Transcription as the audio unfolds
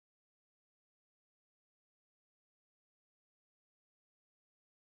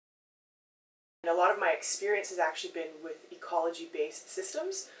And a lot of my experience has actually been with ecology-based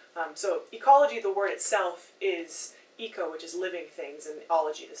systems. So ecology, the word itself, is eco, which is living things, and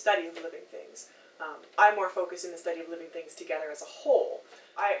ology, the study of living things. I more focus in the study of living things together as a whole.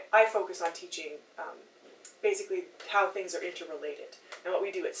 I focus on teaching basically how things are interrelated. And what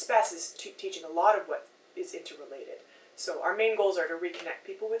we do at SPES is teaching a lot of what is interrelated. So our main goals are to reconnect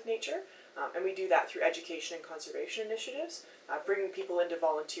people with nature, and we do that through education and conservation initiatives, bringing people in to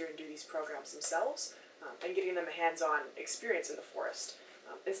volunteer and do these programs themselves, and getting them a hands-on experience in the forest.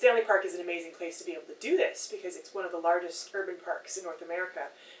 And Stanley Park is an amazing place to be able to do this because it's one of the largest urban parks in North America,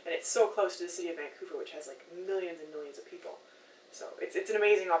 and it's so close to the city of Vancouver, which has like millions and millions of people. So it's an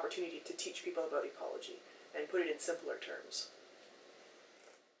amazing opportunity to teach people about ecology and put it in simpler terms.